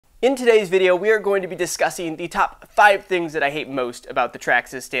In today's video, we are going to be discussing the top 5 things that I hate most about the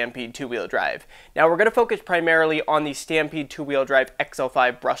Traxxas Stampede two-wheel drive. Now, we're going to focus primarily on the Stampede two-wheel drive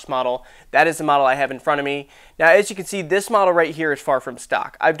XL5 brush model. That is the model I have in front of me. Now, as you can see, this model right here is far from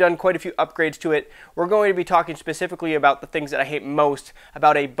stock. I've done quite a few upgrades to it. We're going to be talking specifically about the things that I hate most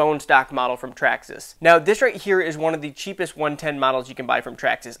about a bone stock model from Traxxas. Now, this right here is one of the cheapest 110 models you can buy from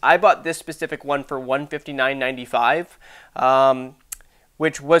Traxxas. I bought this specific one for $159.95.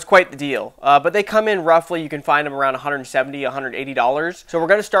 Which was quite the deal. But they come in roughly, you can find them around $170, $180. So we're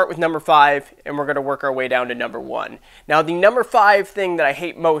going to start with number 5, and we're going to work our way down to number 1. Now, the number 5 thing that I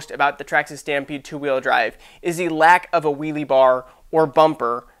hate most about the Traxxas Stampede two-wheel drive is the lack of a wheelie bar or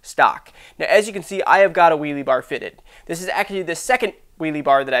bumper stock. Now, as you can see, I have got a wheelie bar fitted. This is actually the second wheelie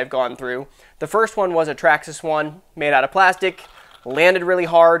bar that I've gone through. The first one was a Traxxas one, made out of plastic, landed really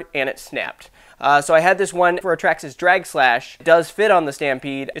hard, and it snapped. So I had this one for a Traxxas drag slash. It does fit on the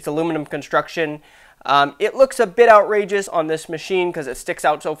Stampede. It's aluminum construction. It looks a bit outrageous on this machine because it sticks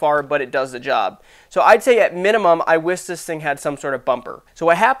out so far, but it does the job. So I'd say at minimum, I wish this thing had some sort of bumper. So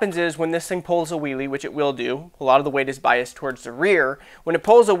what happens is when this thing pulls a wheelie, which it will do, a lot of the weight is biased towards the rear. When it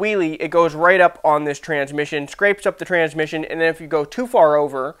pulls a wheelie, it goes right up on this transmission, scrapes up the transmission, and then if you go too far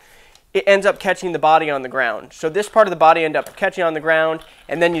over, it ends up catching the body on the ground. So this part of the body ends up catching on the ground,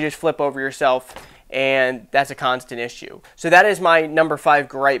 and then you just flip over yourself, and that's a constant issue. So that is my number 5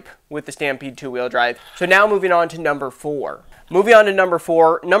 gripe with the Stampede two-wheel drive. So now moving on to number 4. Moving on to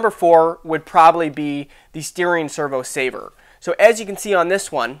number 4 would probably be the steering servo saver. So as you can see on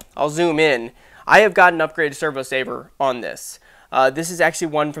this one, I'll zoom in, I have got an upgraded servo saver on this. This is actually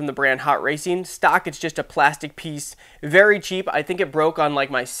one from the brand Hot Racing. Stock, it's just a plastic piece. Very cheap. I think it broke on like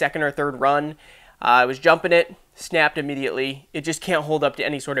my 2nd or 3rd run. I was jumping it, snapped immediately. It just can't hold up to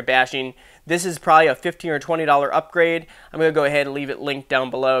any sort of bashing. This is probably a $15 or $20 upgrade. I'm going to go ahead and leave it linked down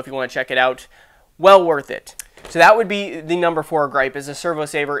below if you want to check it out. Well worth it. So that would be the number 4 gripe, is the servo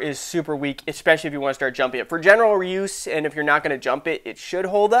saver is super weak, especially if you want to start jumping it. For general use, and if you're not going to jump it, it should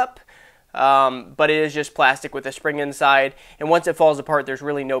hold up. But it is just plastic with a spring inside, and once it falls apart, there's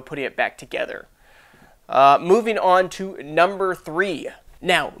really no putting it back together. Moving on to number 3.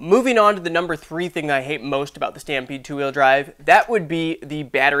 Now, moving on to the number 3 thing I hate most about the Stampede two-wheel drive, that would be the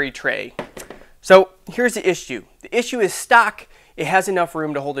battery tray. So here's the issue. The issue is stock, it has enough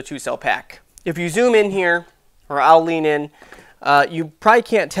room to hold a 2-cell pack. If you zoom in here, or I'll lean in, you probably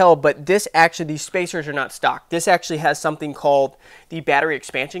can't tell, but these spacers are not stock. This actually has something called the battery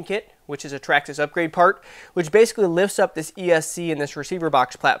expansion kit, which is a Traxxas upgrade part, which basically lifts up this ESC and this receiver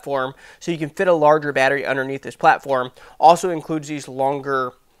box platform so you can fit a larger battery underneath this platform. Also includes these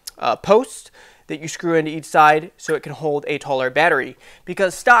longer posts that you screw into each side so it can hold a taller battery.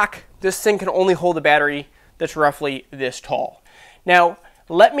 Because stock, this thing can only hold a battery that's roughly this tall. Now,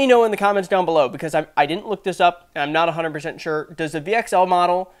 let me know in the comments down below, because I didn't look this up, and I'm not 100% sure. Does the VXL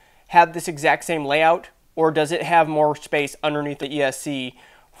model have this exact same layout, or does it have more space underneath the ESC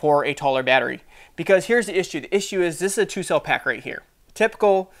for a taller battery? Because here's the issue. The issue is this is a 2-cell pack right here.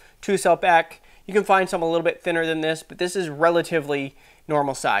 Typical 2-cell pack. You can find some a little bit thinner than this, but this is relatively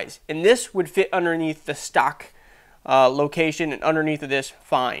normal size. And this would fit underneath the stock location, and underneath of this,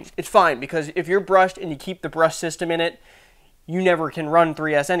 fine. It's fine, because if you're brushed and you keep the brush system in it, you never can run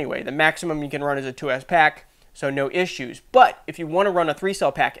 3S anyway. The maximum you can run is a 2S pack, so no issues. But if you want to run a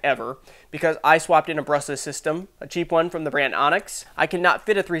 3-cell pack ever, because I swapped in a brushless system, a cheap one from the brand Onyx, I cannot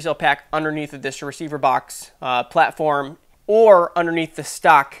fit a 3-cell pack underneath of this receiver box platform or underneath the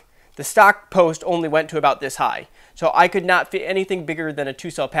stock. The stock post only went to about this high, so I could not fit anything bigger than a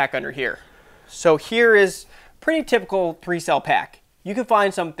 2-cell pack under here. So here is pretty typical 3-cell pack. You can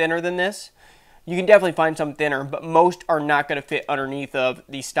find some thinner than this. You can definitely find some thinner, but most are not going to fit underneath of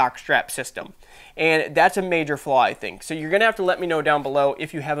the stock strap system. And that's a major flaw, I think. So you're going to have to let me know down below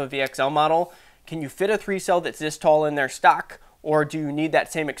if you have a VXL model. Can you fit a 3-cell that's this tall in their stock, or do you need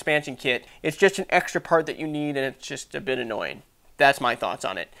that same expansion kit? It's just an extra part that you need, and it's just a bit annoying. That's my thoughts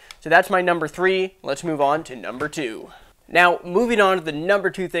on it. So that's my number 3. Let's move on to number 2. Now, moving on to the number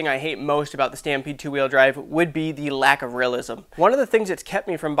 2 thing I hate most about the Stampede two-wheel drive would be the lack of realism. One of the things that's kept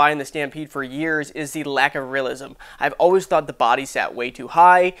me from buying the Stampede for years is the lack of realism. I've always thought the body sat way too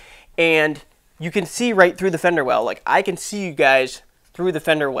high, and you can see right through the fender well. Like, I can see you guys through the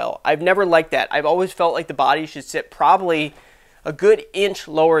fender well. I've never liked that. I've always felt like the body should sit probably a good inch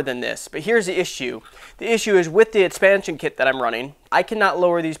lower than this. But here's the issue. The issue is with the expansion kit that I'm running, I cannot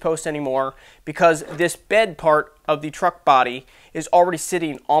lower these posts anymore because this bed part of the truck body is already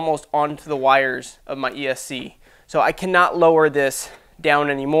sitting almost onto the wires of my ESC. So I cannot lower this down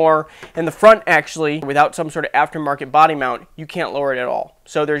anymore. And the front, actually, without some sort of aftermarket body mount, you can't lower it at all.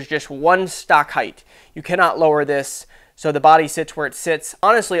 So there's just one stock height. You cannot lower this, so the body sits where it sits.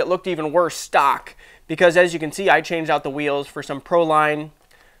 Honestly, it looked even worse stock, because as you can see, I changed out the wheels for some Proline.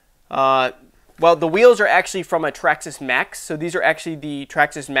 Well, the wheels are actually from a Traxxas Max, so these are actually the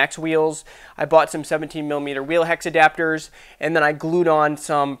Traxxas Max wheels. I bought some 17mm wheel hex adapters, and then I glued on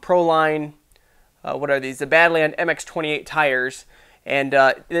some Proline, what are these? The Badland MX28 tires, and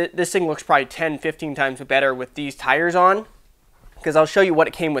this thing looks probably 10, 15 times better with these tires on, because I'll show you what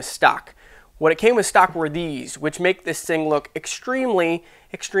it came with stock. What it came with stock were these, which make this thing look extremely,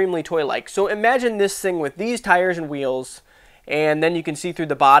 extremely toy-like. So imagine this thing with these tires and wheels, and then you can see through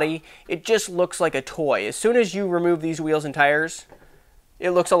the body. It just looks like a toy. As soon as you remove these wheels and tires, it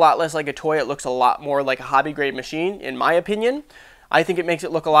looks a lot less like a toy. It looks a lot more like a hobby grade machine, in my opinion. I think it makes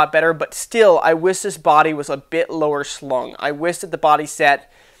it look a lot better, but still, I wish this body was a bit lower slung. I wish that the body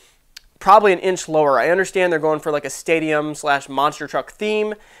sat probably an inch lower. I understand they're going for like a stadium / monster truck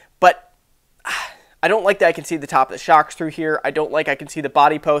theme, but I don't like that I can see the top of the shocks through here. I don't like I can see the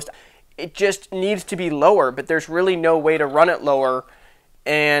body post. It just needs to be lower, but there's really no way to run it lower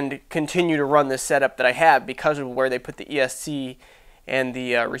and continue to run this setup that I have because of where they put the ESC and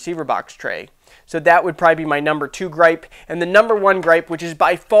the receiver box tray. So that would probably be my number 2 gripe. And the number 1 gripe, which is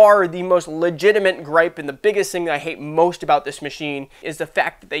by far the most legitimate gripe and the biggest thing that I hate most about this machine, is the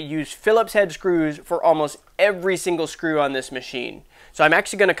fact that they use Phillips head screws for almost every single screw on this machine. So I'm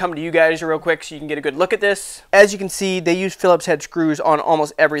actually going to come to you guys real quick so you can get a good look at this. As you can see, they use Phillips head screws on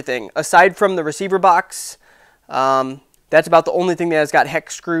almost everything. Aside from the receiver box, that's about the only thing that has got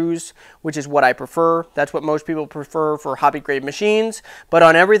hex screws, which is what I prefer. That's what most people prefer for hobby grade machines. But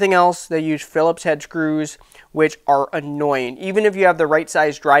on everything else, they use Phillips head screws, which are annoying. Even if you have the right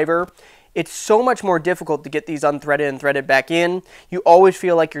size driver, it's so much more difficult to get these unthreaded and threaded back in. You always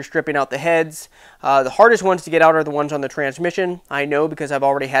feel like you're stripping out the heads. The hardest ones to get out are the ones on the transmission. I know because I've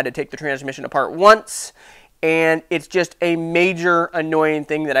already had to take the transmission apart once. And it's just a major annoying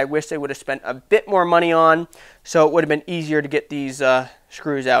thing that I wish they would have spent a bit more money on, so it would have been easier to get these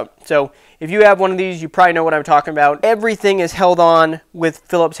screws out. So if you have one of these, you probably know what I'm talking about. Everything is held on with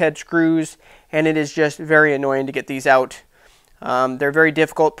Phillips head screws, and it is just very annoying to get these out. They're very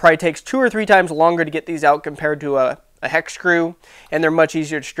difficult. Probably takes 2 or 3 times longer to get these out compared to a hex screw, and they're much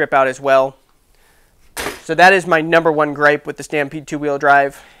easier to strip out as well. So that is my number 1 gripe with the Stampede 2-wheel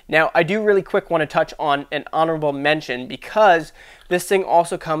drive. Now, I do really quick want to touch on an honorable mention because this thing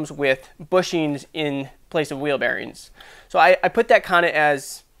also comes with bushings in place of wheel bearings. So I put that kind of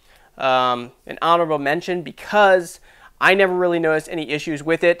as an honorable mention because I never really noticed any issues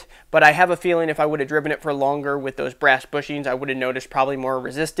with it, but I have a feeling if I would have driven it for longer with those brass bushings, I would have noticed probably more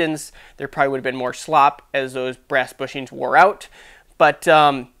resistance. There probably would have been more slop as those brass bushings wore out. But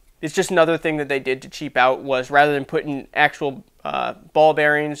it's just another thing that they did to cheap out was rather than putting actual ball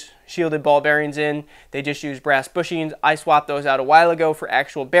bearings, shielded ball bearings in, they just used brass bushings. I swapped those out a while ago for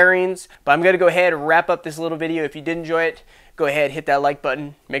actual bearings. But I'm going to go ahead and wrap up this little video. If you did enjoy it, go ahead, hit that like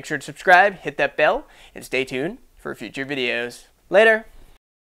button, make sure to subscribe, hit that bell, and stay tuned for future videos. Later!